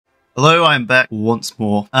Hello, I'm back once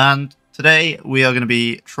more, and today we are going to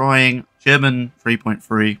be trying German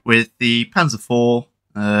 3.3 with the Panzer IV.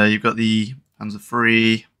 You've got the Panzer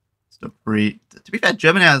III, Stuck 3. To be fair,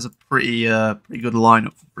 Germany has a pretty good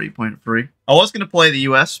lineup for 3.3. I was going to play the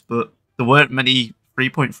US, but there weren't many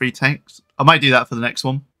 3.3 tanks. I might do that for the next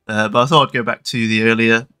one, but I thought I'd go back to the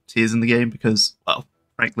earlier tiers in the game because, well,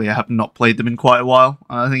 frankly, I have not played them in quite a while.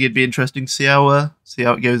 I think it'd be interesting to see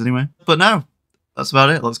how it goes anyway. But no, that's about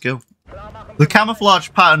it. Let's go. The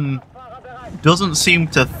camouflage pattern doesn't seem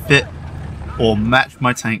to fit or match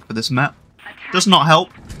my tank for this map. Does not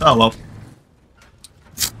help. Oh well.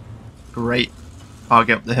 Great. I'll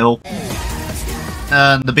get up the hill.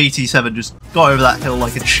 And the BT-7 just got over that hill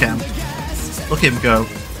like a champ. Look at him go.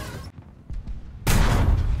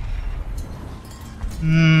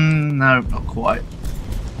 No, not quite.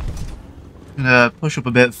 I'm gonna push up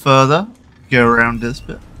a bit further. Go around this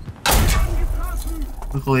bit.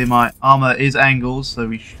 Luckily my armor is angled, so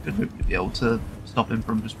we should hopefully be able to stop him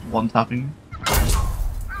from just one-tapping.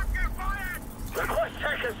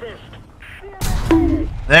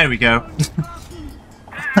 There we go.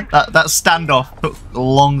 that standoff took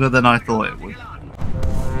longer than I thought it would.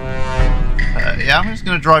 Yeah, I'm just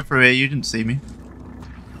going to drive through here. You didn't see me.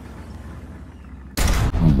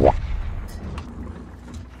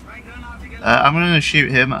 I'm going to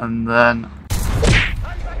shoot him and then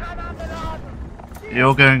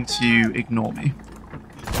you're going to ignore me.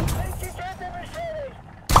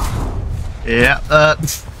 Yeah,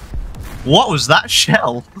 what was that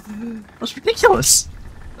shell? That's ridiculous.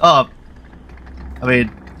 Oh, I mean,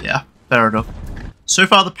 yeah, fair enough. So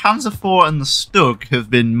far, the Panzer IV and the Stug have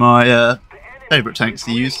been my favourite tanks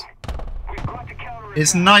to use.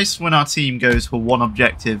 It's nice when our team goes for one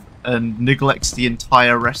objective and neglects the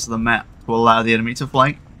entire rest of the map to allow the enemy to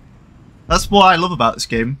flank. That's what I love about this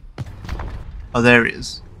game. Oh, there he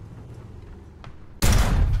is.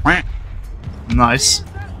 Nice.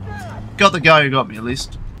 Got the guy who got me, at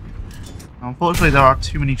least. Unfortunately, there are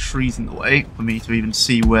too many trees in the way for me to even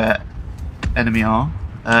see where enemy are.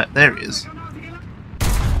 There he is.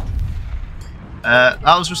 That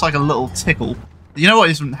was just like a little tickle. You know what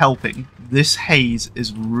isn't helping? This haze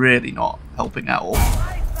is really not helping at all.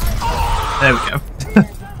 There we go.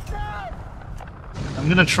 I'm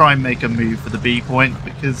going to try and make a move for the B point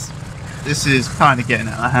because this is kind of getting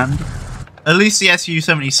out of hand. At least the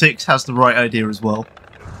Su-76 has the right idea as well.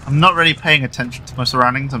 I'm not really paying attention to my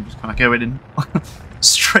surroundings, I'm just kind of going in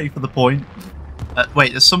straight for the point.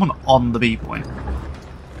 Wait, there's someone on the B point.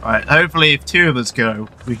 Alright, hopefully if two of us go,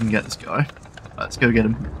 we can get this guy. Let's go get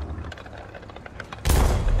him.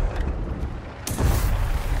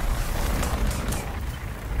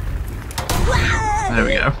 There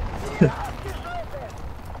we go.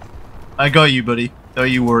 I got you, buddy.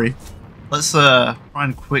 Don't you worry. Let's try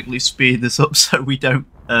and quickly speed this up so we don't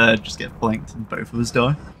just get flanked and both of us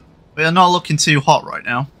die. We are not looking too hot right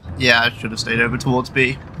now. Yeah, I should have stayed over towards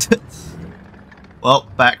B. Well,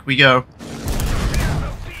 back we go.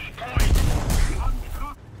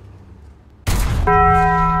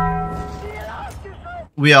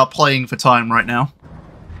 We are playing for time right now.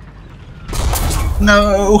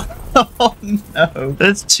 No! Oh no!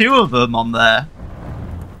 There's two of them on there.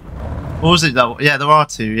 What was it that? Yeah, there are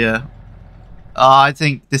two, yeah. I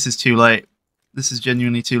think this is too late. This is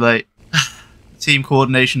genuinely too late. Team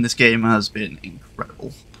coordination in this game has been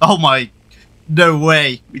incredible. Oh my... No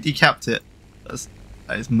way! We decapped it.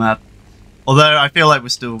 That is mad. Although I feel like we're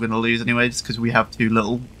still going to lose anyway, just because we have too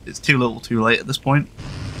little. It's too little too late at this point.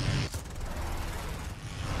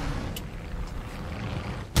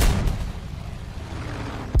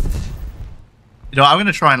 You know, I'm going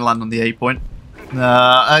to try and land on the A point.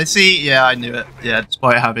 I see, yeah, I knew it. Yeah,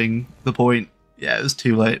 despite having the point. Yeah, it was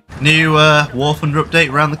too late. New Warthunder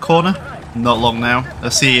update around the corner. Not long now. I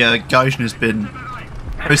see Gaijin has been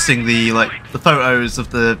posting the photos of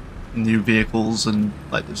the new vehicles and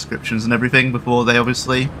like the descriptions and everything before they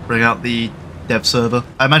obviously bring out the dev server.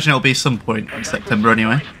 I imagine it'll be some point in September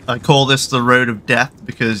anyway. I call this the road of death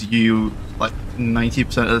because you like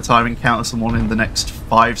 90% of the time encounter someone in the next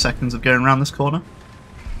 5 seconds of going around this corner.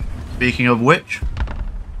 Speaking of which,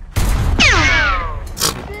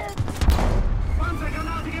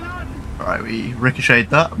 alright, we ricocheted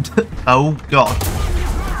that. Oh god.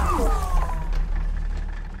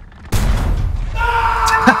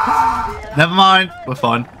 Never mind, we're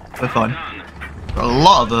fine. We're fine. Got a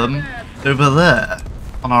lot of them over there.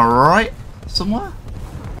 On our right, somewhere?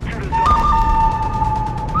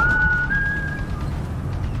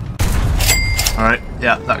 Alright,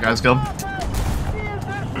 yeah, that guy's gone.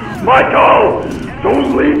 Michael!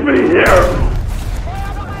 Don't leave me here!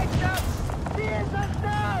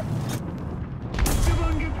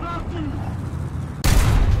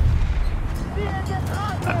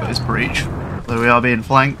 this breach. So we are being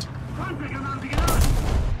flanked.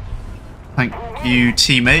 Thank you,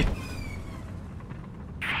 teammate.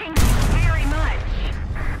 Thank you very much.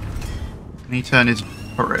 Can he turn his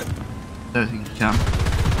turret? I don't think he can.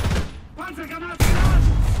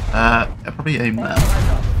 Yeah, probably aim there.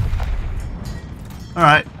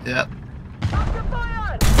 Alright, yeah.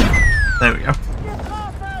 There we go.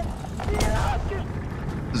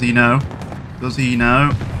 Does he know? Does he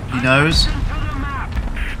know? He knows.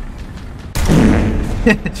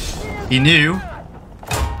 He knew.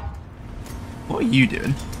 What are you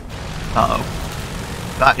doing? Uh-oh.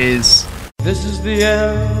 That is... This is the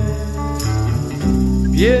end.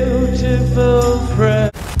 Beautiful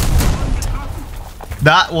friend.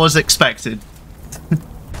 That was expected.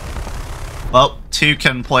 Well, 2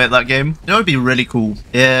 can play at that game. You know, it would be really cool.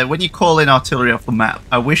 Yeah, when you call in artillery off the map,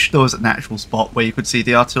 I wish there was an actual spot where you could see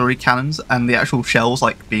the artillery cannons and the actual shells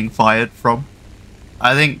like being fired from.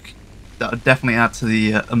 I think that would definitely add to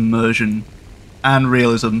the immersion and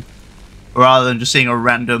realism, rather than just seeing a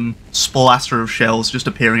random splatter of shells just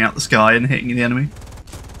appearing out the sky and hitting the enemy.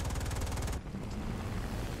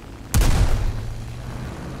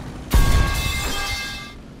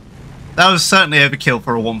 That was certainly overkill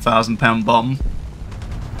for a 1,000-pound bomb.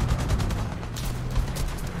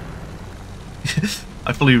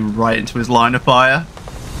 I flew right into his line of fire.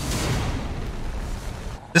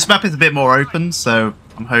 This map is a bit more open, so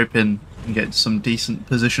I'm hoping we can get some decent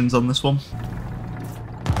positions on this one.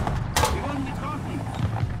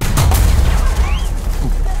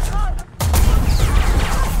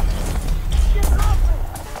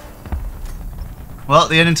 Well,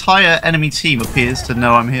 the entire enemy team appears to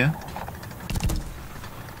know I'm here.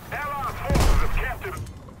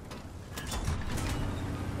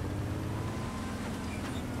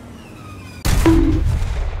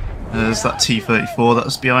 There's that T-34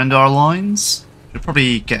 that's behind our lines. Should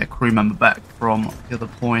probably get a crew member back from the other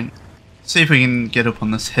point. See if we can get up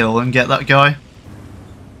on this hill and get that guy.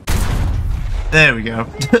 There we go.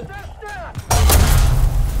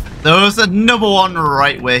 There was another one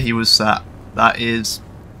right where he was sat. That is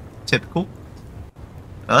typical.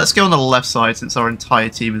 Let's go on the left side since our entire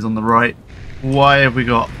team is on the right. Why have we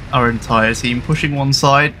got our entire team pushing one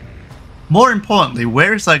side? More importantly,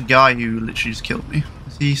 where is that guy who literally just killed me?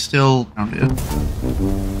 Is he still around here?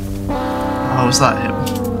 Oh, was that him?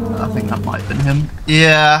 I think that might have been him.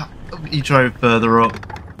 Yeah, he drove further up.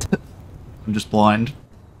 I'm just blind.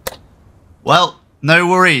 Well, no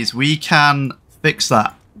worries. We can fix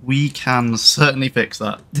that. We can certainly fix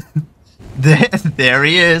that. There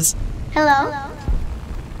he is. Hello.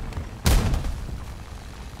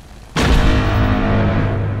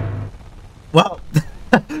 Well,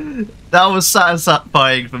 that was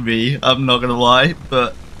satisfying for me, I'm not gonna lie,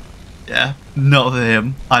 but yeah, not for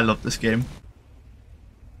him. I love this game.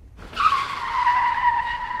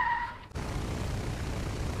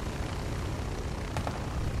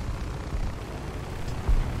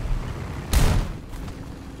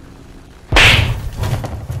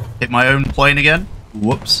 Hit my own plane again.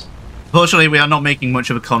 Whoops. Fortunately, we are not making much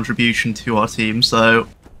of a contribution to our team, so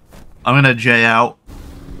I'm gonna J out.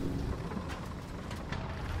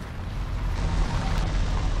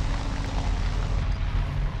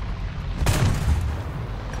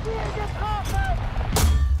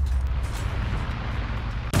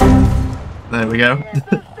 There we go.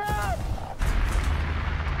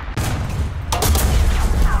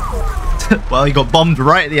 Well, he got bombed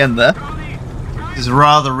right at the end there. This is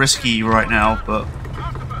rather risky right now, but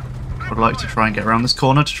I'd like to try and get around this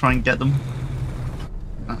corner to try and get them.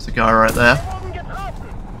 That's the guy right there.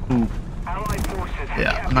 Ooh.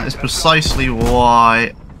 Yeah, and that is precisely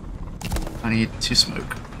why I need to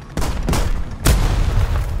smoke.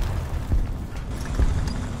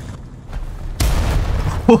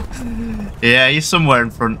 Yeah, he's somewhere in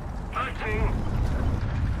front.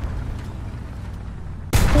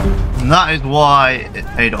 And that is why it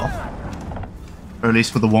paid off. Or at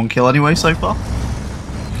least for the 1 kill anyway so far.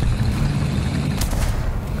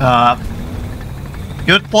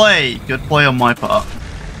 Good play. Good play on my part.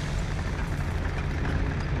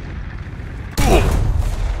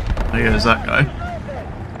 There goes that guy.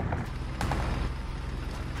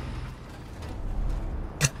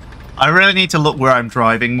 I really need to look where I'm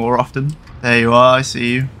driving more often. There you are, I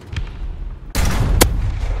see you.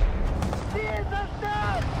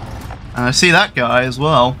 And I see that guy as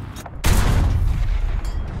well.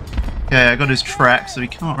 Okay, I got his track, so he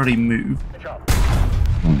can't really move.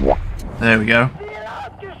 There we go.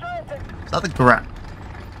 Is that the grab?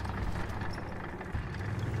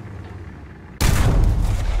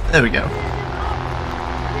 There we go.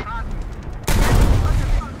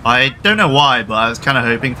 I don't know why, but I was kind of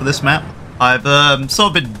hoping for this map. I've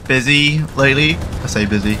sort of been busy lately. I say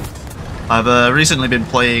busy. I've recently been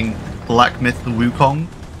playing Black Myth Wukong.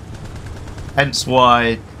 Hence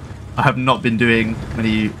why I have not been doing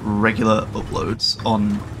many regular uploads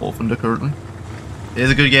on Warthunder currently. It is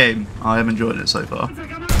a good game. I am enjoying it so far.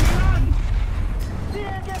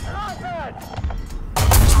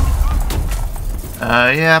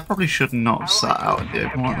 Yeah, I probably should not have sat out in the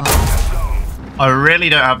open like that. I really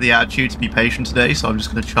don't have the attitude to be patient today, so I'm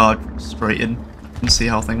just going to charge straight in and see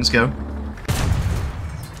how things go.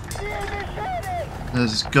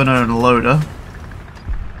 There's gunner and loader.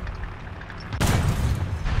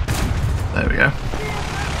 There we go.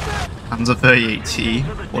 Panzer 38T.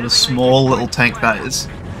 What a small little tank that is.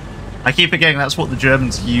 I keep forgetting that's what the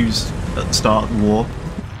Germans used at the start of the war.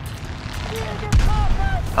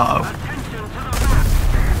 Uh-oh.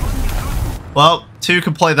 Well, 2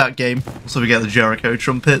 can play that game, so we get the Jericho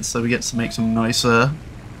trumpets, so we get to make some nice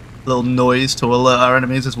little noise to alert our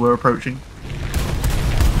enemies as we're approaching.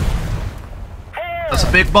 That's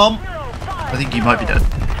a big bomb. I think he might be dead.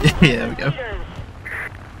 Yeah, there we go.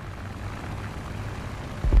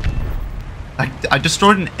 I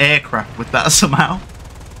destroyed an aircraft with that somehow.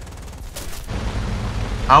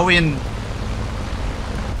 How are we in...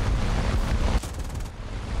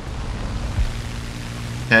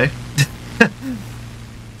 Okay.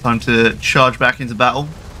 Time to charge back into battle.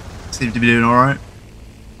 Seem to be doing alright.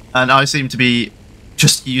 And I seem to be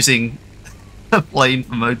just using a plane for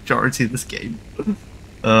the majority of this game.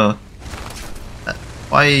 Why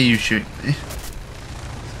are you shooting me?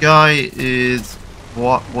 This guy is...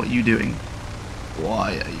 What are you doing?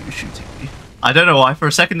 Why are you shooting me? I don't know why. For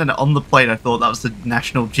a second then on the plane I thought that was the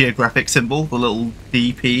National Geographic symbol, the little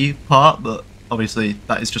DP part, but obviously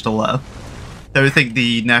that is just a letter. Don't think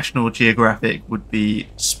the National Geographic would be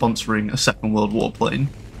sponsoring a Second World War plane.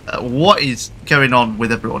 What is going on with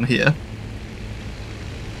everyone here?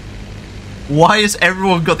 Why has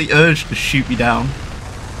everyone got the urge to shoot me down?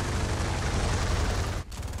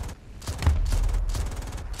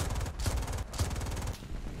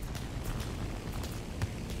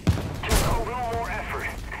 Just a little more effort,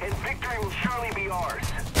 and victory will surely be ours.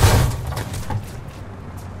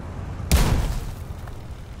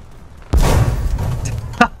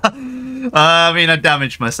 I mean, I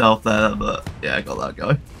damaged myself there, but yeah, I got that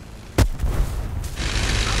guy.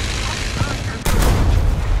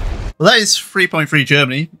 Well, that is 3.3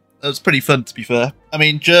 Germany. That was pretty fun, to be fair. I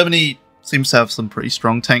mean, Germany seems to have some pretty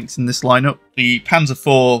strong tanks in this lineup. The Panzer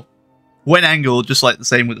IV, when angled, just like the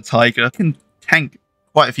same with the Tiger, can tank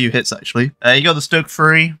quite a few hits, actually. You got the Stug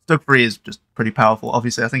 3. Stug 3 is just pretty powerful.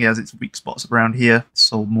 Obviously, I think it has its weak spots around here.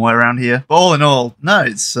 Somewhere around here. But all in all, no,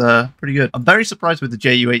 it's pretty good. I'm very surprised with the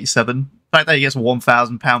Ju-87. The fact that he gets a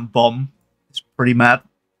 1,000-pound bomb is pretty mad,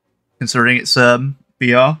 considering it's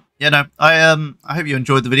BR. Yeah, no, I hope you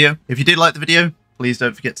enjoyed the video. If you did like the video, please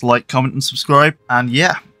don't forget to like, comment, and subscribe. And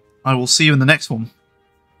yeah, I will see you in the next one.